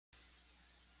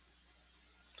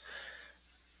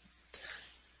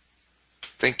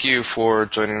Thank you for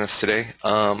joining us today.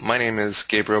 My name is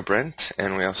Gabriel Brent,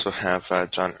 and we also have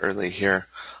John Early here.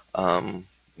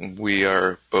 We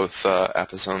are both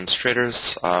Apazones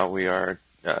traders. We are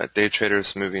day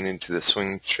traders moving into the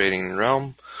swing trading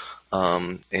realm,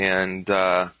 and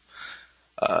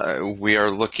we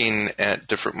are looking at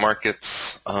different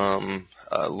markets,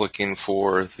 looking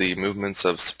for the movements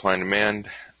of supply and demand,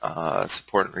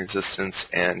 support and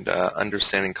resistance, and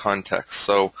understanding context.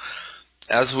 So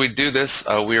as we do this,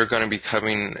 we are going to be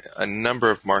covering a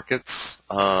number of markets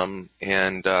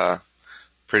and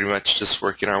pretty much just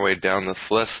working our way down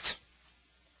this list.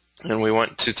 And we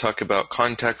want to talk about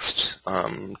context,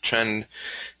 trend,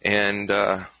 and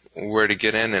where to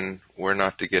get in and where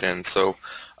not to get in. So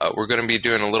we're going to be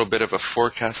doing a little bit of a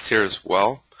forecast here as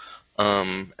well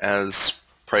as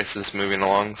prices moving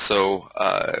along. So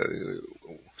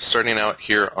starting out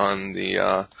here on the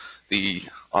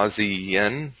Aussie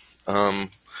yen,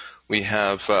 we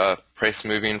have price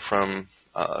moving from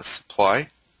supply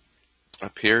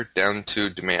up here down to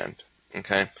demand,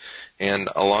 okay? And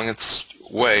along its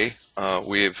way,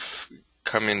 we've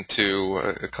come into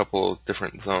a couple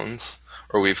different zones,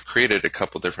 or we've created a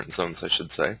couple different zones, I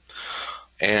should say.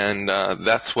 And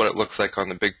that's what it looks like on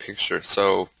the big picture.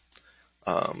 So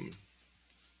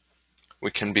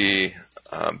we can be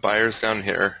buyers down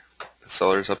here,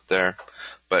 sellers up there,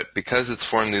 but because it's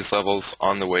formed these levels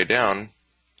on the way down,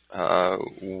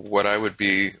 what I would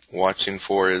be watching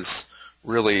for is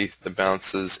really the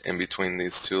bounces in between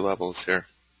these two levels here.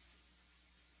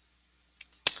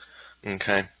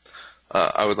 Okay,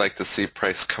 I would like to see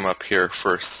price come up here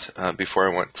first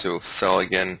before I want to sell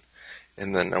again,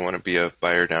 and then I want to be a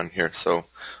buyer down here. So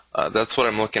that's what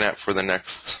I'm looking at for the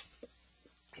next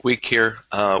week here.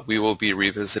 We will be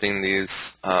revisiting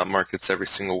these markets every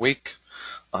single week,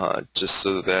 just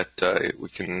so that we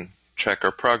can track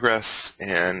our progress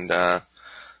and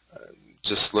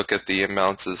just look at the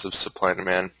imbalances of supply and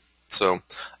demand. So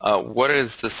what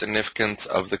is the significance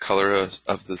of the color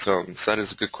of the zones? That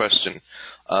is a good question.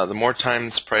 The more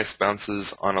times price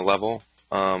bounces on a level,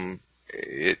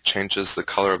 it changes the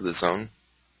color of the zone.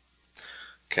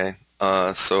 Okay,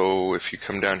 so if you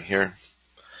come down here,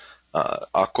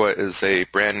 aqua is a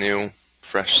brand new,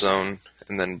 fresh zone,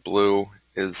 and then blue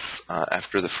is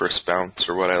after the first bounce,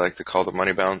 or what I like to call the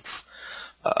money bounce.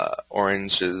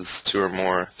 Orange is 2 or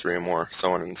more, 3 or more,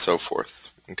 so on and so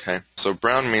forth. Okay, so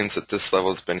brown means that this level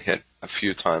has been hit a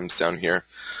few times down here,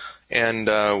 and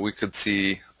we could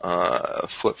see a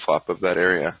flip-flop of that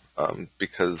area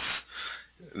because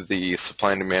the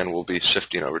supply and demand will be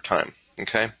shifting over time.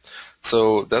 Okay,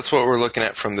 so that's what we're looking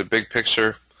at from the big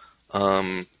picture,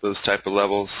 those type of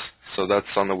levels. So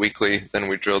that's on the weekly. Then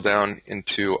we drill down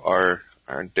into our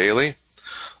daily.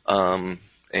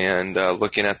 And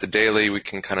looking at the daily, we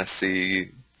can kind of see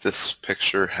this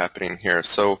picture happening here.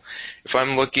 So if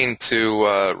I'm looking to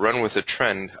run with a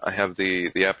trend, I have the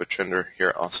APA trender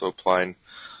here also applied.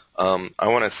 I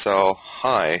want to sell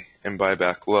high and buy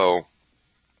back low,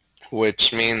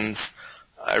 which means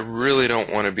I really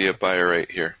don't want to be a buyer right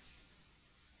here.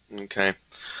 Okay,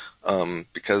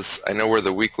 because I know where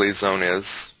the weekly zone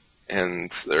is,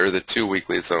 and there are the two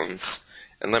weekly zones.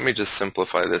 And let me just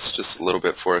simplify this just a little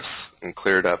bit for us and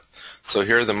clear it up. So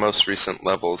here are the most recent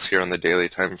levels here on the daily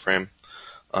time frame.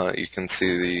 You can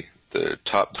see the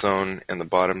top zone and the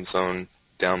bottom zone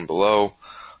down below.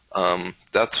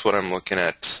 That's what I'm looking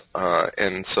at.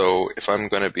 And so if I'm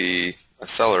going to be a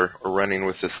seller or running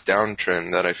with this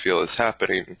downtrend that I feel is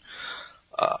happening,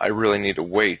 I really need to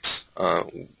wait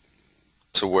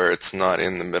to where it's not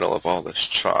in the middle of all this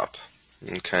chop.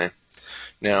 Okay.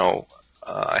 Now,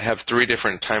 I have 3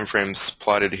 different time frames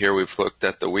plotted here. We've looked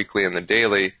at the weekly and the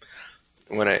daily.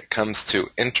 When it comes to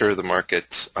enter the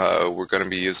market, we're going to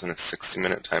be using a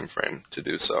 60-minute time frame to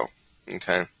do so.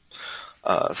 Okay,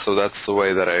 so that's the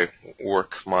way that I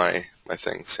work my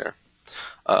things here.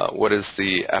 What is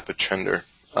the APA trender?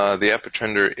 The APA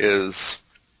trender is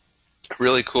a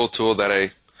really cool tool that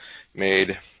I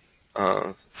made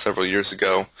several years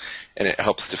ago, and it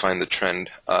helps define the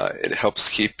trend. It helps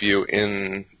keep you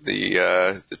in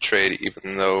the trade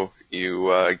even though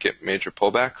you get major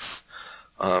pullbacks.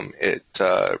 It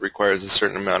requires a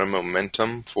certain amount of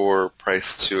momentum for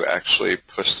price to actually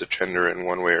push the trender in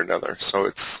one way or another. So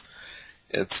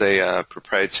it's a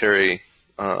proprietary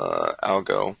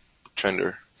algo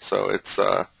trender. So it's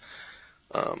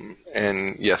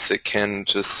and yes, it can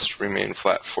just remain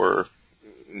flat for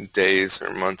days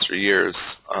or months or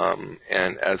years,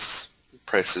 and as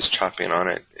price is chopping on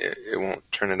it, it won't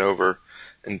turn it over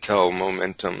until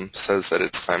momentum says that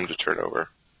it's time to turn over.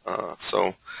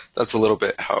 So that's a little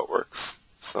bit how it works.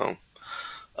 So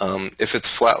If it's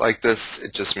flat like this,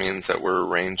 it just means that we're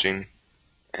arranging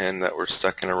and that we're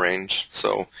stuck in a range.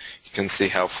 So you can see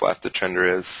how flat the trender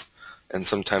is, and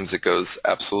sometimes it goes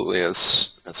absolutely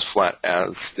as flat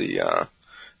as the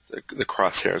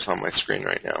crosshairs on my screen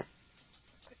right now.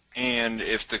 And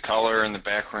if the color in the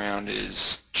background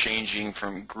is changing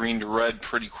from green to red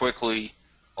pretty quickly,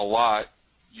 a lot,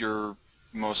 you're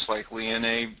most likely in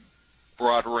a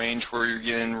broad range where you're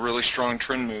getting really strong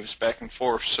trend moves back and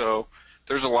forth. So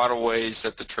there's a lot of ways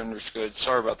that the trender's good.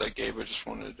 Sorry about that, Gabe. I just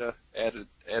wanted to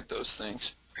add those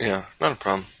things. Yeah, not a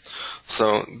problem.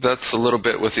 So that's a little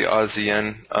bit with the Aussie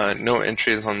yen. No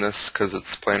entries on this because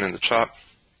it's playing in the chop.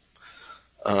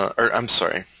 Or I'm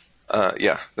sorry.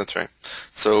 Yeah, that's right.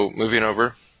 So moving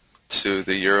over to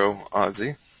the Euro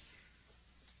Aussie.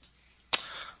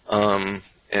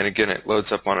 And again, it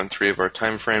loads up on 3 of our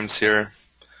time frames here.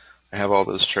 I have all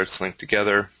those charts linked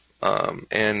together.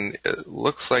 And it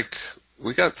looks like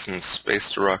we got some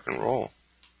space to rock and roll.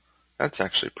 That's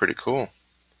actually pretty cool.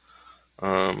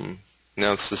 Now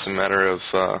it's just a matter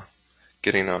of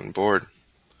getting on board.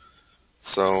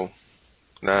 So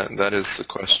that is the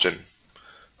question.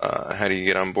 How do you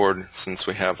get on board since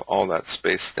we have all that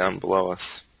space down below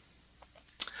us?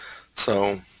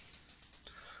 So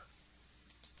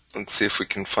let's see if we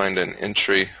can find an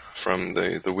entry from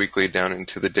the weekly down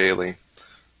into the daily.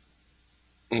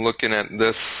 Looking at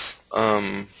this,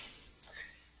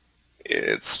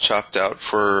 it's chopped out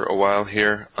for a while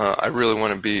here. I really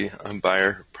want to be a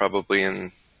buyer probably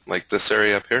in like this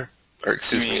area up here. Or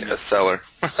excuse me, a seller.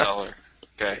 Seller.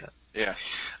 Okay. Yeah.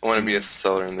 I want to be a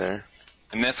seller in there.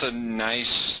 And that's a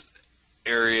nice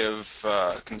area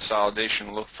of consolidation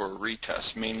to look for a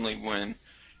retest, mainly when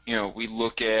we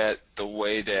look at the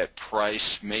way that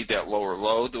price made that lower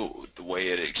low, the way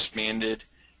it expanded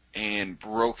and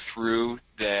broke through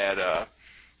that,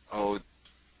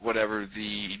 whatever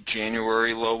the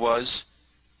January low was,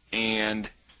 and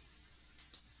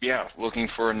yeah, looking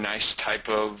for a nice type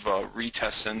of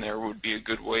retest in there would be a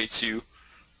good way to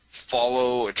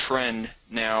follow a trend.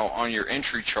 Now on your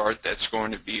entry chart, that's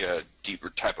going to be a deeper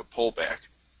type of pullback,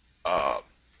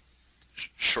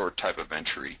 short type of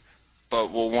entry.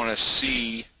 But we'll want to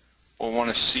see on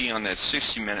that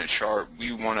 60-minute chart,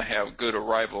 we want to have good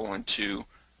arrival into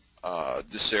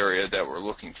this area that we're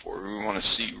looking for. We want to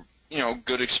see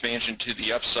good expansion to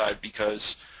the upside,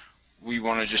 because we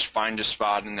want to just find a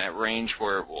spot in that range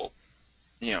where it will,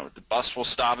 the bus will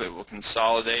stop, it will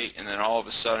consolidate, and then all of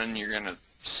a sudden you're going to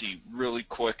see really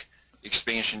quick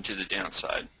expansion to the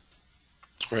downside.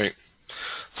 Right.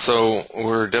 So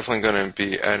we're definitely going to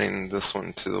be adding this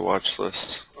one to the watch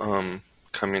list,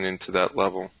 coming into that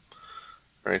level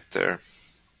right there.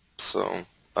 So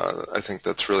I think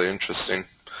that's really interesting.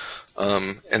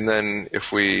 And then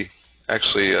if we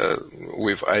actually,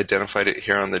 we've identified it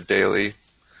here on the daily,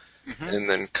 and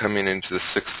then coming into the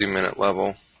 60-minute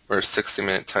level, or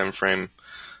 60-minute time frame,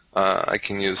 I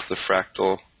can use the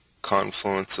fractal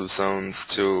confluence of zones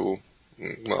to,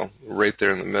 well, right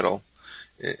there in the middle.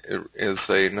 It is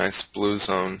a nice blue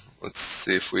zone. Let's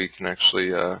see if we can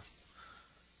actually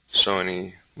show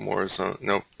any more zone.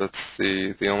 Nope, that's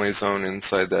the only zone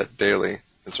inside that daily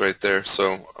is right there.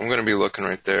 So I'm going to be looking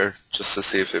right there just to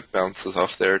see if it bounces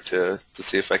off there, to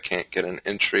see if I can't get an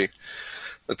entry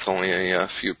that's only a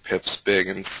few pips big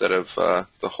instead of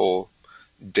the whole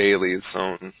daily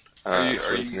zone as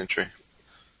far as an entry.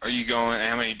 Are you going,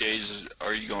 how many days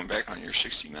are you going back on your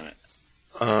 60-minute?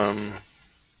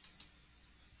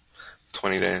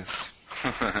 20 days.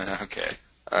 Okay.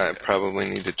 I probably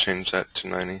need to change that to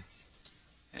 90.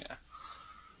 Yeah.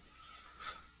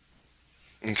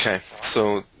 Okay,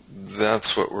 so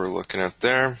that's what we're looking at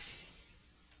there.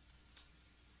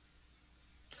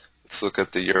 Let's look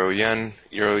at the Euro Yen.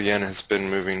 Euro Yen has been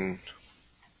moving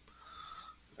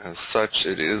as such.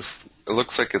 It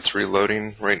looks like it's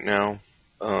reloading right now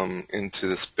into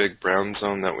this big brown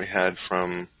zone that we had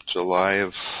from July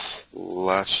of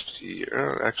last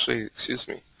year. Actually, excuse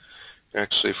me. It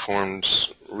actually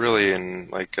formed really in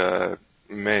like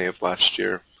May of last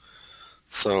year.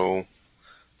 So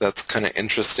that's kind of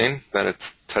interesting that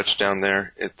it's touched down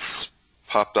there. It's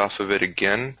popped off of it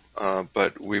again,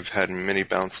 but we've had many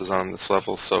bounces on this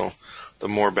level, so the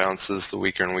more bounces, the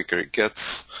weaker and weaker it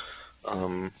gets.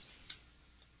 I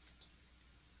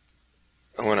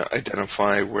want to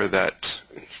identify where that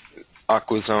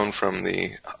aqua zone from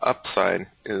the upside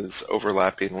is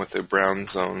overlapping with the brown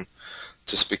zone,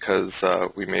 just because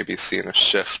we may be seeing a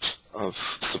shift of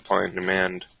supply and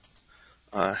demand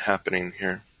happening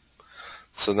here.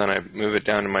 So then I move it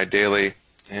down to my daily,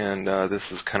 and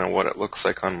this is kind of what it looks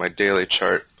like on my daily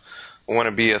chart. I want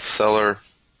to be a seller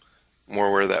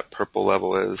more where that purple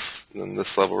level is than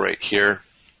this level right here.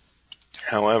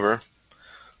 However,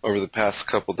 over the past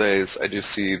couple days, I do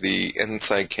see the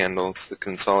inside candles, the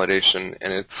consolidation,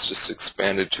 and it's just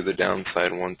expanded to the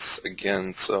downside once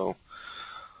again. So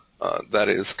that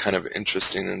is kind of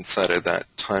interesting inside of that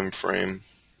time frame.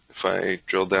 If I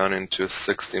drill down into a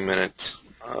 60-minute,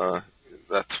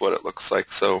 that's what it looks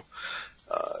like. So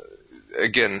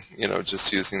again,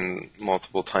 just using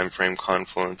multiple time frame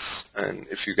confluence, and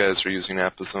if you guys are using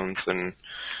Apizones, then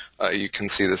you can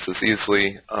see this as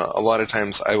easily. A lot of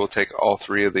times I will take all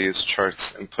three of these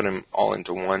charts and put them all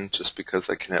into one, just because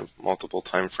I can have multiple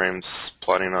time frames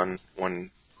plotting on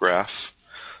one graph.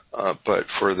 But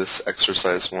for this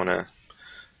exercise, I want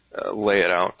to lay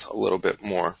it out a little bit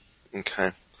more.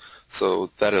 Okay,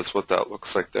 so that is what that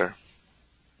looks like there.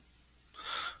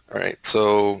 All right,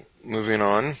 so moving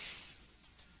on.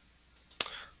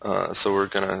 So we're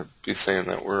going to be saying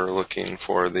that we're looking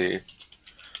for the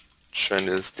trend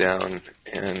is down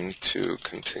and to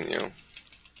continue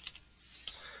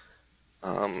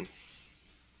on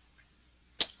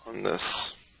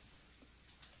this.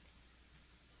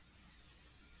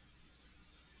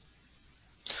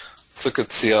 Let's look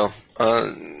at CL.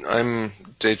 I'm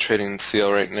day trading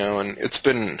CL right now, and it's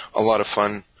been a lot of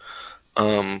fun.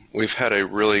 We've had a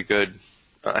really good,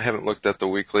 I haven't looked at the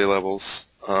weekly levels,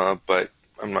 but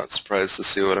I'm not surprised to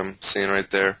see what I'm seeing right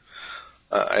there.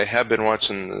 I have been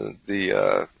watching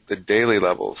the daily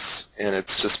levels, and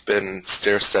it's just been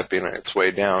stair-stepping its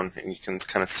way down, and you can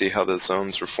kind of see how the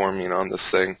zones are forming on this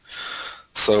thing.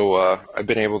 So I've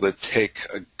been able to take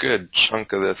a good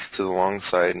chunk of this to the long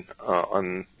side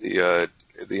on the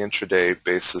intraday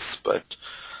basis, but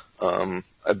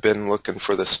I've been looking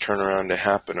for this turnaround to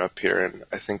happen up here, and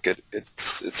I think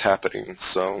it's happening.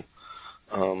 So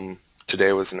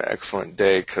today was an excellent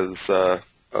day because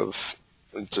of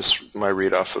just my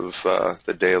read off of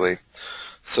the daily.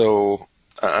 So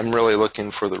I'm really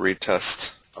looking for the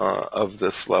retest of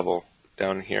this level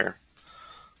down here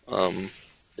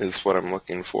is what I'm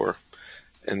looking for.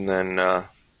 And then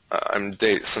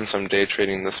since I'm day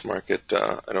trading this market,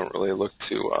 I don't really look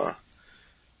to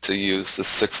use the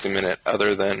 60-minute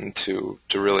other than to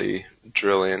really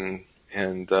drill in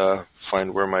and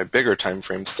find where my bigger time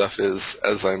frame stuff is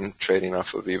as I'm trading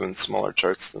off of even smaller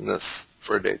charts than this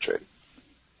for a day trade.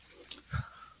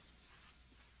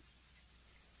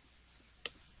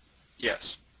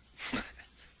 Yes.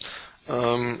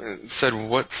 It said,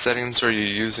 what settings are you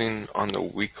using on the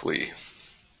weekly?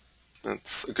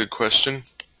 That's a good question.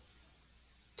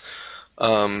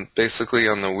 Basically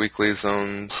on the weekly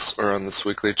zones, or on this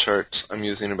weekly chart, I'm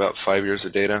using about 5 years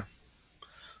of data,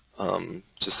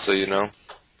 just so you know.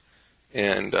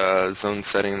 And zone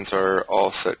settings are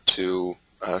all set to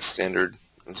standard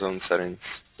zone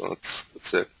settings, so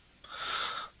that's it.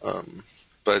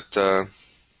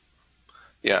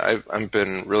 Yeah, I've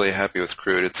been really happy with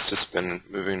crude. It's just been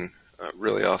moving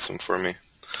really awesome for me.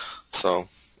 So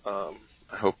I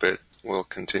hope it will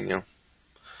continue.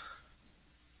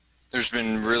 There's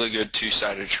been really good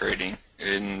two-sided trading,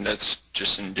 and that's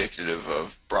just indicative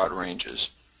of broad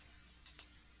ranges.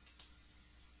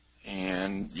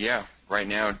 And yeah, right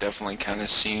now it definitely kind of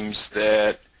seems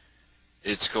that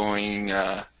it's going,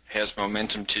 has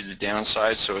momentum to the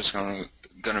downside, so it's going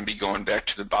to be going back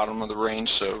to the bottom of the range.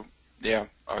 So yeah,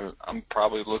 I'm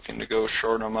probably looking to go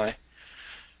short on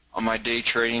my day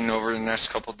trading over the next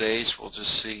couple days. We'll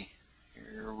just see.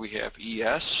 Here we have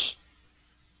ES,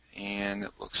 and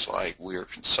it looks like we are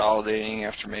consolidating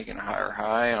after making a higher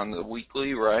high on the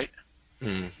weekly, right?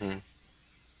 Mm-hmm.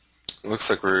 It looks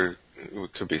like we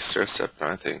could be stair-stepping,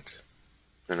 I think.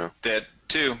 That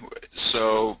too.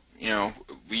 So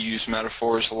we use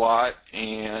metaphors a lot,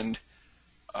 and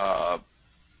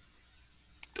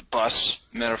the bus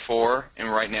metaphor, and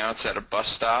right now it's at a bus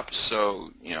stop.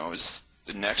 So is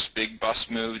the next big bus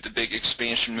move, the big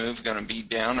expansion move, going to be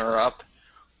down or up?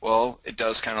 Well, it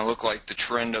does kind of look like the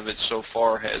trend of it so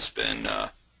far has been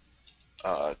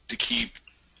to keep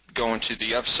going to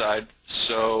the upside.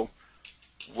 So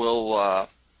we'll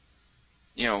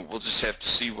just have to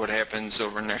see what happens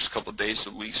over the next couple of days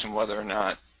or weeks, and whether or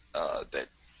not that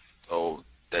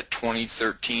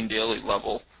 2013 daily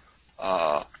level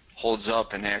holds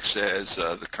up and acts as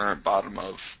the current bottom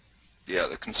of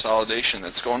the consolidation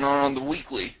that's going on the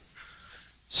weekly.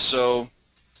 So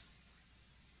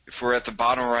if we're at the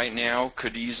bottom right now,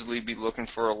 could easily be looking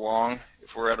for a long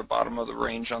if we're at the bottom of the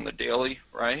range on the daily,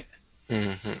 right?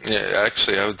 Mm-hmm. Yeah,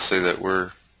 actually, I would say that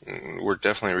we're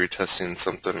definitely retesting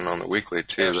something on the weekly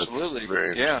too. Absolutely. That's very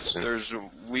interesting. Yes, there's a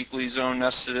weekly zone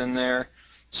nested in there.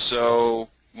 So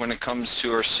when it comes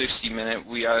to our 60-minute,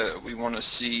 we want to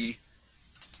see.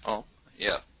 Oh,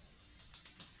 Yeah.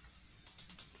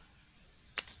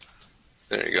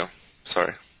 There you go.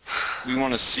 Sorry. We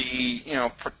want to see,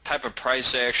 type of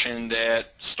price action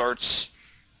that starts,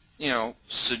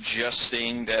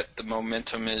 suggesting that the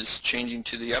momentum is changing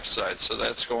to the upside. So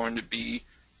that's going to be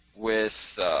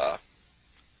with,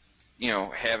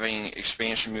 having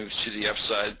expansion moves to the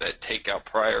upside that take out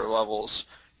prior levels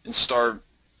and start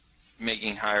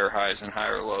making higher highs and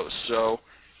higher lows. So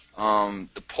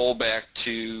the pullback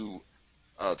to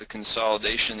the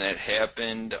consolidation that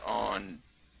happened on,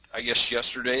 I guess,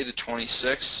 yesterday, the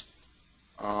 26th,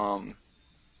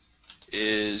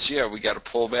 is, we got a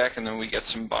pullback and then we got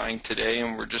some buying today,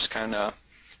 and we're just kind of,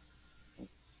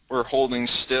 we're holding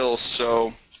still.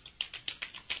 So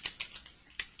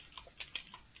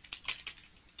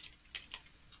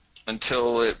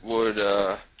until it would,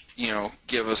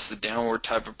 give us the downward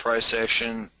type of price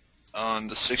action on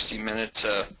the 60-minute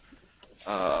to,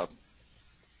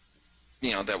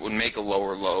 that would make a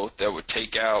lower low, that would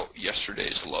take out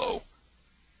yesterday's low,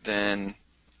 then,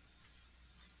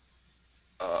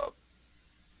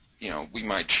 we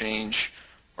might change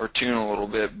our tune a little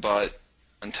bit. But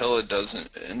until it does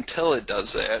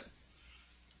that,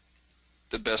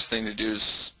 the best thing to do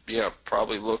is,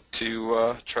 probably look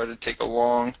to try to take a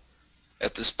long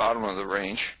at this bottom of the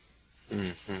range.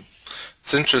 Mm-hmm.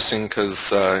 It's interesting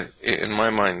because in my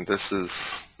mind, this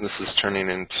is turning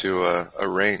into a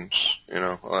range.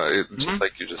 Just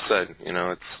like you just said.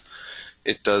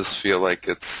 It does feel like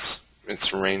it's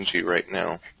rangy right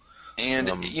now. And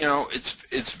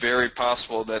it's very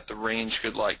possible that the range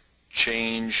could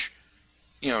change,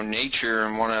 nature,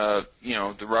 and want to,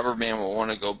 the rubber band will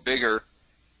want to go bigger,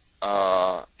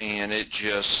 and it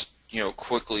just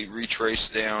quickly retrace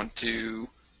down to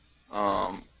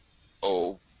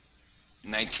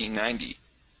 1990.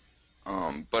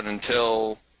 But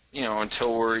until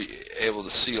we're able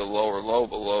to see a lower low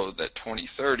below that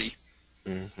 2030,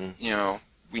 mm-hmm.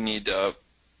 We need to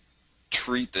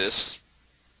treat this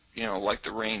like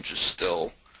the range is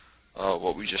still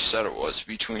what we just said it was,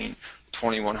 between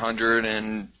 2100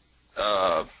 and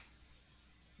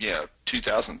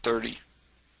 2030.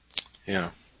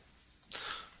 Yeah.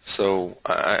 So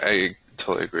I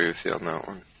totally agree with you on that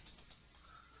one.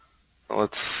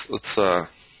 Let's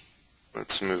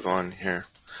move on here.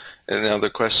 And now the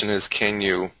question is,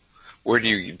 where do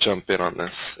you jump in on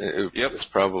this? It's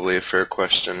probably a fair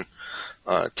question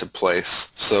to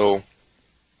place. So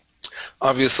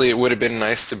obviously it would have been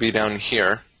nice to be down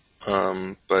here,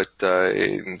 but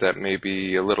that may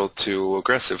be a little too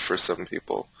aggressive for some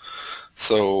people.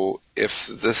 So if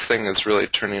this thing is really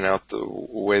turning out the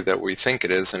way that we think it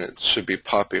is, and it should be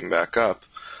popping back up,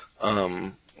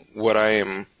 what I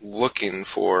am looking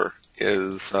for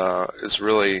is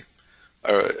really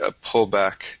a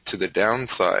pullback to the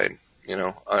downside.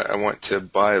 I want to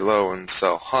buy low and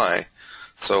sell high.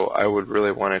 So I would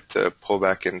really want it to pull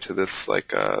back into this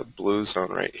blue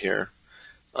zone right here,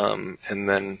 and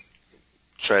then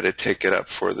try to take it up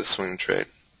for the swing trade.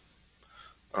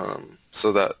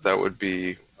 So that would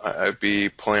be, I'd be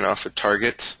pulling off a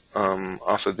target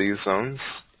off of these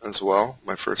zones as well.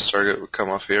 My first target would come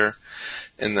off here,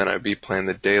 and then I'd be playing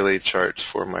the daily charts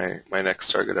for my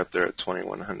next target up there at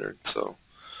 2100. So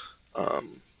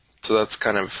that's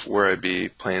kind of where I'd be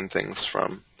playing things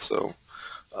from. So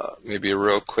maybe a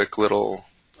real quick little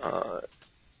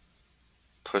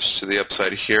push to the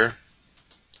upside here,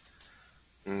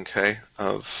 okay,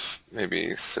 of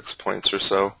maybe 6 points or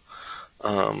so.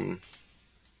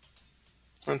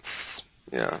 That's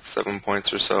 7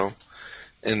 points or so,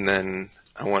 and then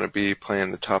I want to be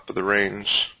playing the top of the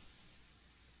range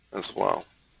as well.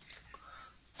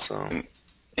 So,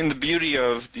 and the beauty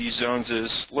of these zones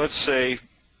is, let's say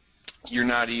you're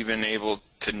not even able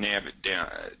to nab it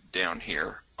down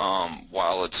here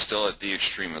while it's still at the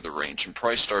extreme of the range, and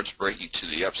price starts breaking to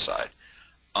the upside.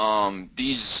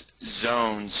 These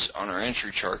zones on our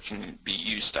entry chart can be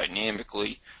used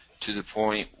dynamically to the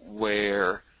point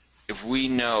where, if we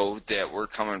know that we're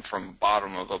coming from the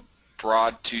bottom of a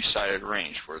broad two-sided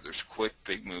range where there's quick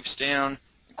big moves down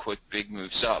and quick big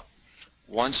moves up,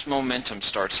 once momentum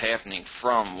starts happening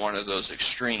from one of those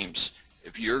extremes,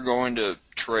 if you're going to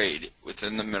trade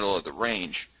within the middle of the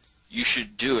range, you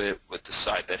should do it with the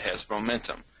side that has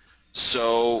momentum.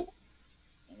 So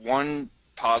one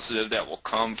positive that will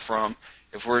come from,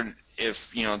 if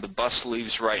the bus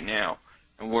leaves right now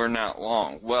and we're not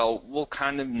long, well, we'll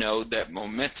kind of know that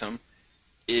momentum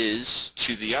is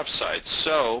to the upside.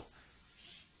 So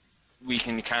we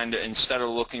can kind of, instead of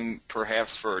looking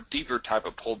perhaps for a deeper type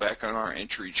of pullback on our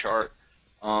entry chart,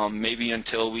 maybe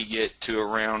until we get to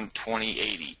around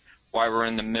 2080, while we're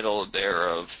in the middle there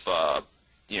of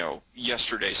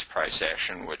yesterday's price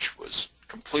action, which was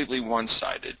completely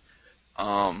one-sided,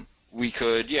 we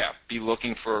could, be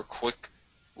looking for a quick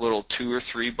little 2 or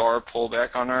 3 bar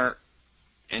pullback on our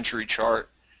entry chart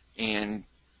and,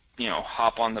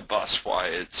 hop on the bus while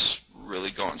it's really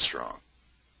going strong.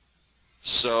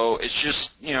 So it's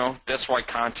just, that's why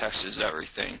context is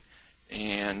everything,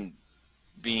 and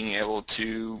being able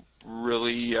to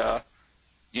really,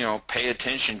 pay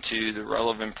attention to the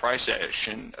relevant price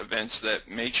action events that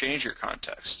may change your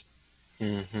context.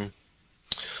 Mm-hmm.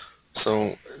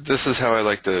 So this is how I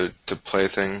like to play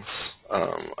things.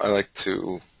 I like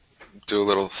to do a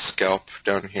little scalp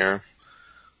down here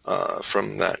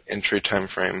from that entry time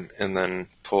frame, and then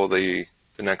pull the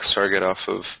next target off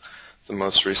of the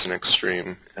most recent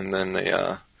extreme, and then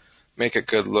make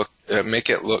it look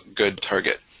good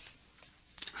target.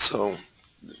 So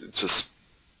just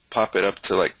pop it up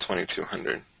to like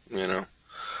 2200.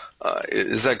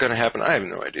 Is that going to happen? I have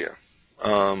no idea,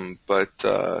 but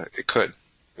it could.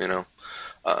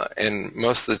 And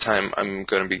most of the time I'm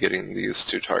going to be getting these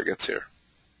 2 targets here.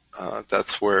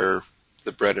 That's where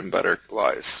the bread and butter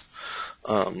lies.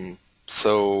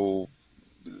 So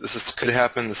this could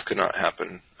happen, this could not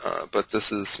happen, but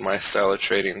this is my style of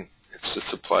trading. It's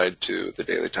just applied to the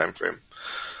daily time frame.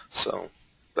 So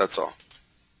that's all.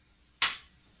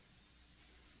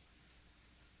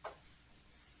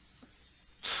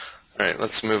 All right,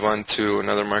 let's move on to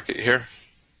another market here.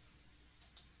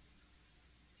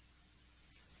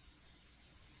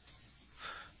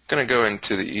 Going to go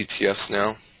into the ETFs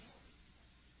now.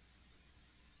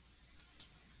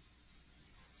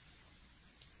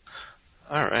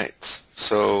 Alright,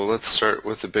 so let's start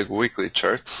with the big weekly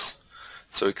charts.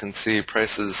 So we can see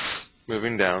prices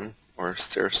moving down, or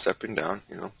stair-stepping down,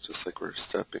 just like we're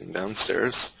stepping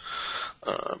downstairs.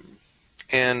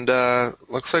 And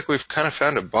looks like we've kind of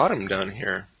found a bottom down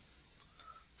here.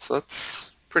 So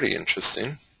that's pretty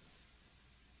interesting.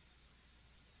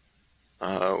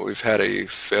 We've had a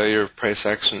failure of price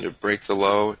action to break the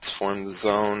low. It's formed the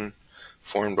zone,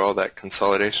 formed all that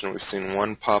consolidation. We've seen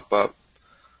one pop up.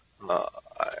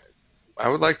 I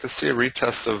would like to see a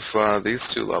retest of these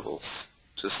 2 levels,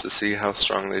 just to see how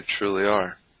strong they truly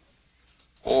are.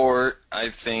 Or I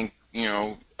think,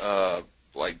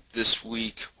 like this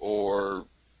week or,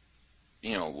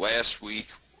 last week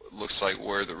looks like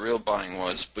where the real buying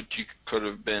was, but you could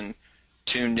have been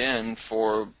tuned in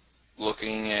for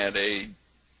looking at a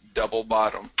double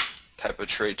bottom type of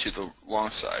trade to the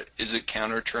long side. Is it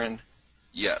counter trend?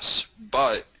 Yes,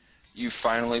 but you've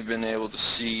finally been able to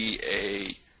see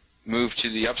a move to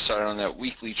the upside on that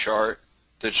weekly chart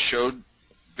that showed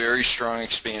very strong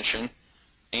expansion.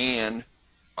 And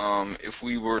if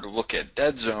we were to look at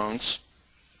dead zones,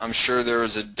 I'm sure there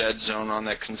was a dead zone on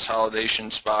that consolidation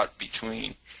spot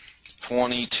between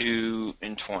 22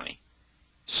 and 20.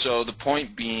 So the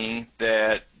point being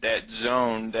that that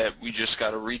zone that we just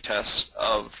got a retest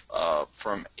of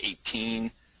from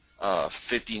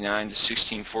 1859 to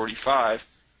 1645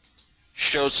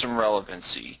 showed some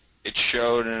relevancy. It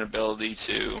showed an ability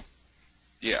to,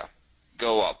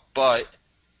 go up. But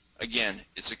again,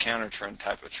 it's a counter trend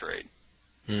type of trade.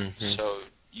 Mm-hmm. So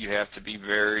you have to be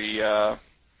very,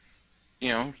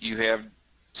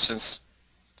 since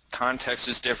context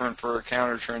is different for a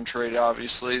counter trend trade,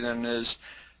 obviously, than is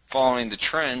following the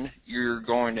trend, you're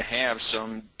going to have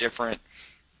some different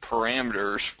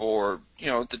parameters for,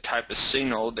 the type of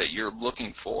signal that you're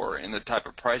looking for and the type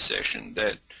of price action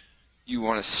that you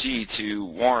want to see to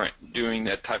warrant doing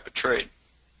that type of trade.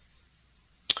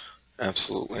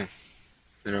 Absolutely.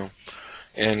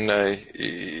 And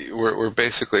we're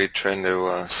basically trying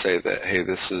to say that, hey,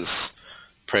 this is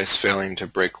price failing to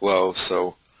break low,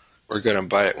 so we're going to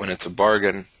buy it when it's a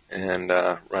bargain and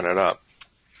run it up.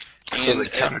 So the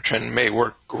counter trend may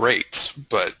work great,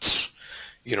 but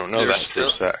you don't know that for a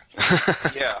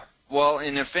fact. Yeah. Well,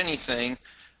 and if anything,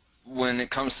 when it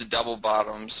comes to double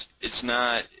bottoms, it's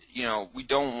not, we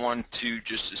don't want to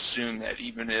just assume that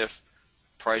even if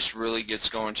price really gets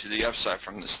going to the upside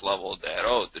from this level that,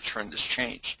 the trend has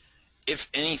changed. If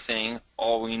anything,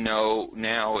 all we know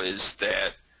now is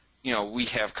that, we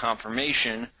have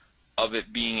confirmation of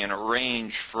it being in a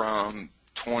range from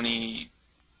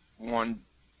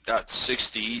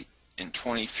 21.60 and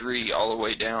 23 all the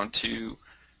way down to,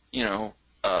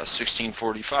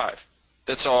 1645.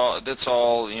 That's all,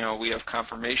 we have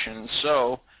confirmation.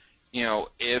 So,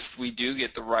 if we do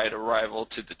get the right arrival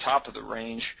to the top of the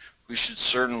range, we should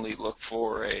certainly look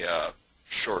for a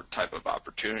short type of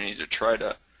opportunity to try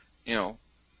to,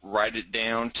 ride it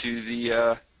down to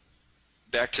the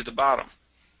back to the bottom.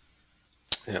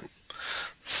 Yeah.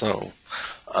 So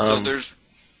there's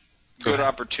Go good ahead.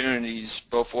 opportunities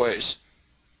both ways.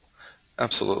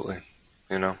 Absolutely.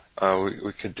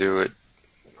 We could do it.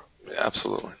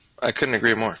 Absolutely. I couldn't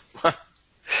agree more.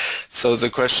 So the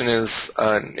question is,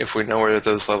 if we know where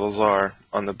those levels are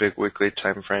on the big weekly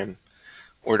time frame,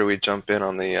 where do we jump in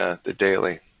on the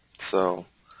daily? So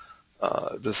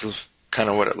this is kind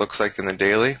of what it looks like in the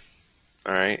daily,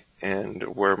 all right, and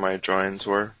where my drawings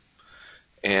were.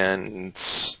 And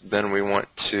then we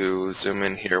want to zoom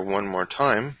in here one more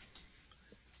time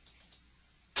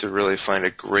to really find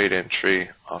a great entry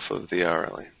off of the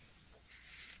hourly.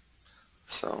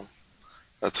 So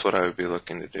that's what I would be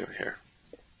looking to do here.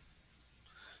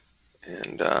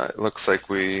 And it looks like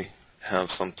we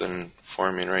have something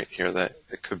forming right here that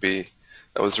it could be,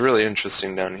 that was really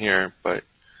interesting down here, but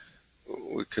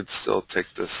we could still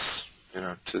take this,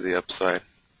 to the upside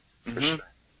for hmm sure.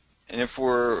 And if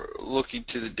we're looking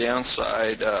to the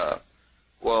downside, on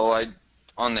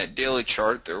that daily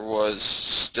chart there was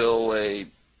still a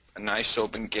nice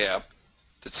open gap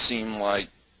that seemed like,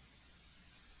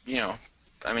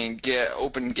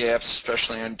 open gaps,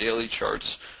 especially on daily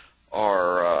charts,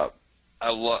 are I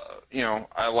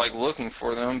like looking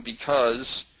for them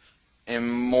because in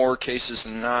more cases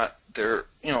than not, their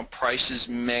price is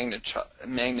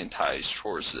magnetized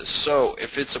towards this. So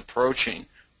if it's approaching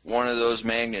one of those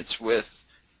magnets with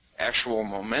actual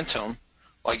momentum,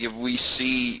 like if we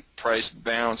see price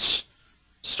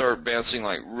start bouncing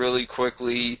like really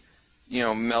quickly,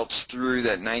 melts through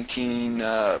that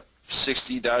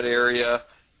 1960 dot area,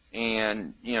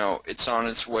 and it's on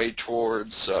its way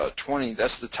towards 20.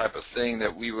 That's the type of thing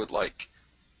that we would like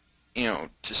to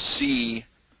see,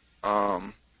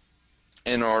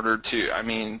 in order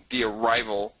to, the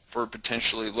arrival for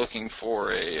potentially looking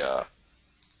for a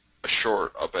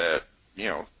short up at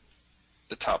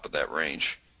the top of that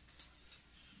range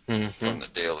Hmm. from the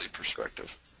daily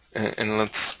perspective. And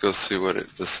let's go see what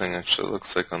this thing actually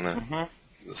looks like on hmm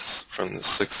this from the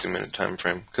 60-minute time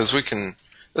frame, because we can.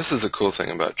 This is a cool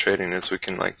thing about trading is we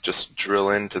can like just drill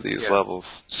into these Yeah.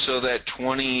 levels. So that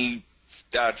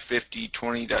 20.50,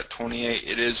 20.28,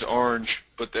 it is orange,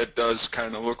 but that does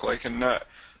kind of look like a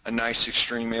nice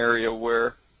extreme area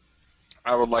where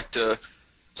I would like to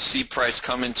see price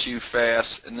come in too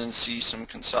fast and then see some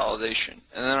consolidation.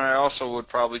 And then I also would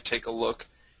probably take a look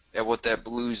at what that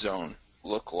blue zone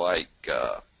look like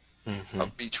Hmm.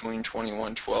 up between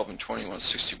 21.12 and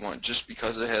 21.61, just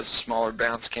because it has a smaller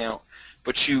bounce count.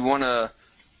 But you want to,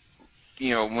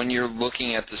 when you're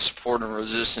looking at the support and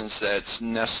resistance that's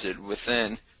nested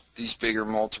within these bigger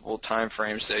multiple time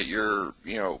frames that you're,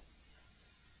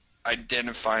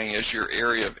 identifying as your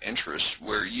area of interest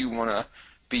where you want to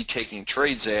be taking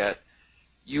trades at,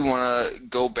 you want to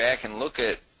go back and look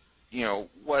at,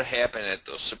 what happened at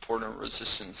those support and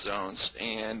resistance zones.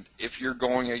 And if you're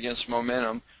going against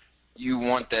momentum, you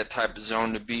want that type of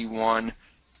zone to be one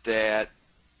that,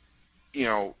 you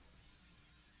know,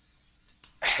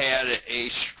 had a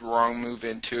strong move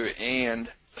into it and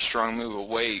a strong move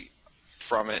away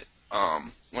from it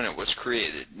when it was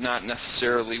created. Not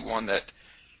necessarily one that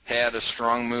had a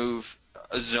strong move,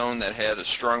 a zone that had a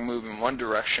strong move in one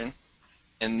direction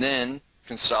and then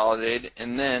consolidated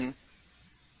and then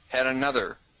had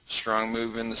another strong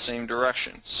move in the same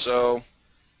direction. So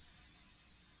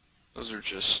those are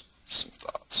just some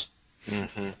thoughts.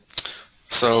 Hmm.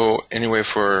 So anyway,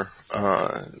 for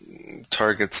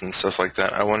targets and stuff like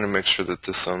that, I want to make sure that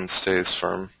this zone stays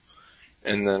firm,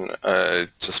 and then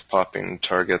just popping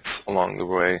targets along the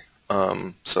way.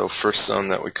 So first zone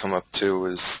that we come up to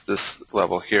is this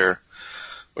level here,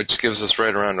 which gives us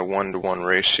right around a 1-to-1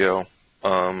 ratio.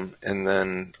 And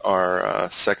then our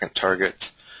second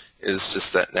target is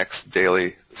just that next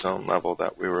daily zone level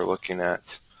that we were looking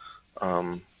at.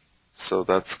 So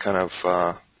that's kind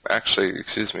of, actually,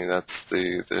 excuse me, that's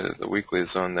the weekly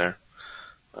zone there.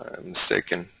 I'm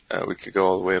mistaken. We could go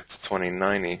all the way up to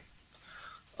 2090.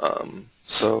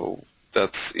 So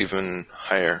that's even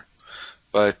higher.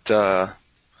 But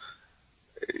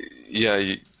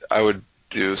yeah, I would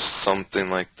do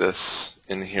something like this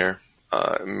in here.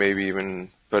 Maybe even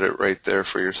put it right there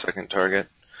for your second target,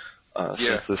 Yeah,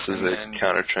 since this is and a then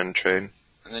counter trend trade.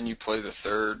 you play the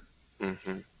third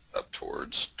Hmm. up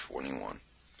towards 21.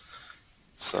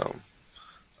 So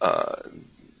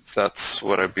that's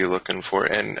what I'd be looking for,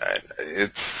 and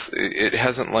it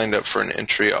hasn't lined up for an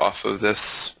entry off of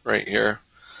this right here.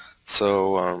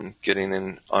 So getting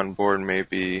in on board may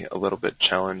be a little bit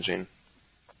challenging,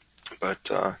 but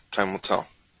time will tell.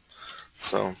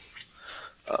 So,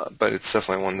 but it's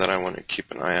definitely one that I want to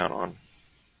keep an eye out on.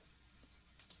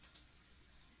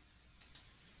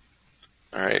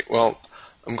 All right. Well,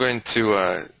 I'm going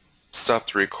to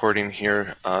stop the recording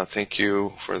here. Thank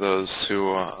you for those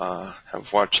who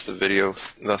have watched the video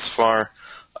thus far.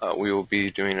 We will be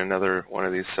doing another one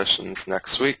of these sessions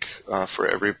next week. For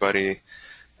everybody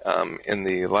in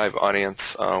the live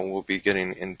audience, we'll be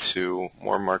getting into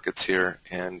more markets here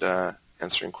and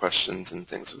answering questions and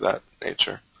things of that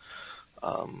nature.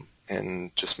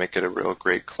 And just make it a real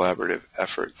great collaborative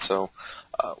effort. So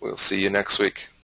we'll see you next week.